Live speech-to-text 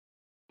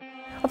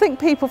I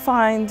think people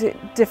find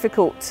it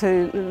difficult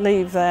to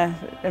leave their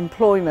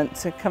employment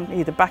to come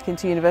either back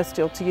into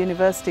university or to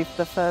university for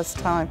the first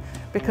time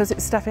because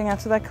it's stepping out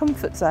of their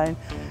comfort zone.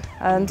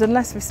 And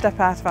unless we step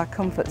out of our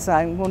comfort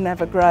zone, we'll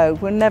never grow,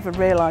 we'll never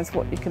realise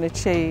what you can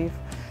achieve.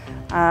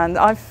 And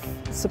I've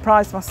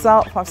surprised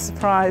myself, I've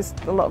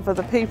surprised a lot of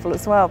other people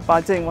as well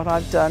by doing what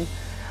I've done,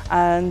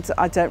 and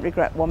I don't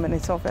regret 1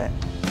 minute of it.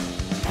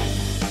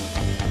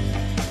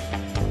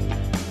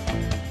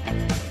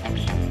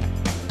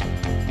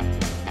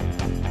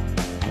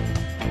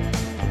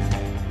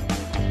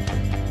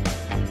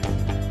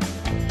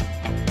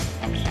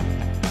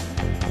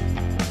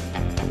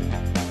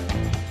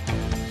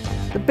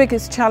 The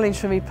biggest challenge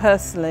for me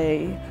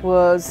personally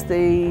was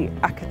the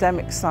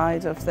academic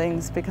side of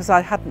things because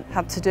I hadn't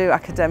had to do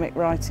academic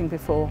writing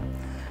before.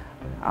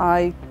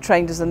 I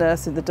trained as a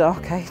nurse in the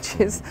dark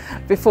ages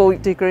before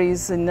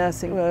degrees in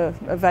nursing were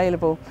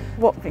available.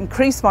 What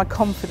increased my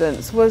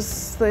confidence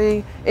was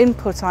the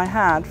input I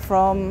had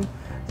from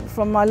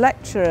my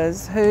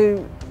lecturers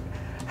who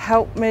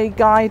helped me,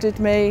 guided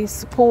me,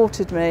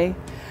 supported me,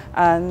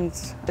 and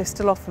they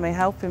still offer me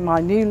help in my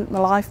new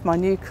life, my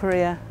new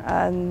career,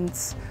 and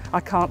I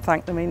can't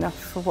thank them enough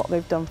for what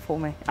they've done for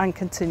me and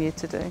continue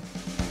to do.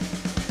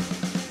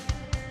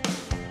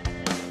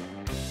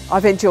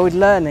 I've enjoyed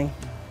learning.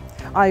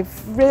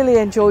 I've really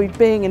enjoyed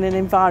being in an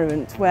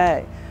environment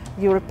where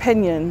your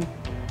opinion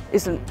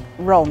isn't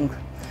wrong.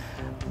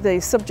 The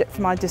subject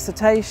for my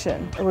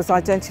dissertation was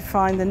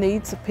identifying the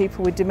needs of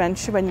people with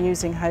dementia when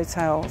using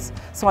hotels.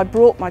 So I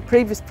brought my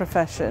previous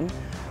profession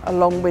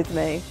along with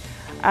me,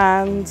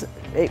 and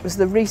it was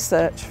the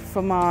research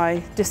for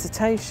my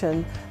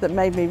dissertation that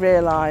made me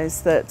realise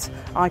that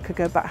I could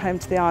go back home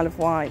to the Isle of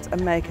Wight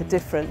and make a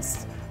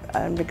difference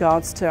in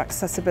regards to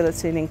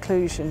accessibility and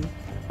inclusion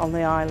on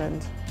the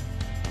island.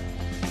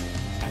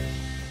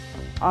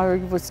 I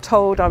was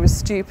told I was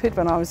stupid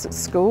when I was at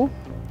school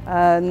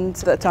and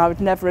that I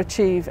would never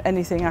achieve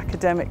anything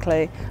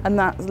academically, and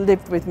that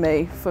lived with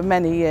me for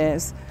many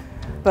years.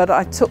 But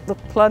I took the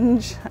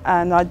plunge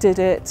and I did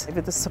it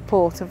with the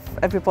support of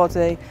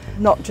everybody,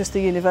 not just the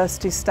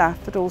university staff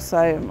but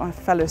also my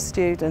fellow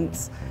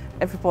students.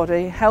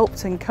 Everybody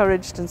helped,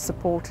 encouraged and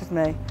supported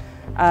me,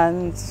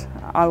 and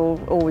I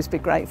will always be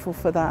grateful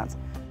for that.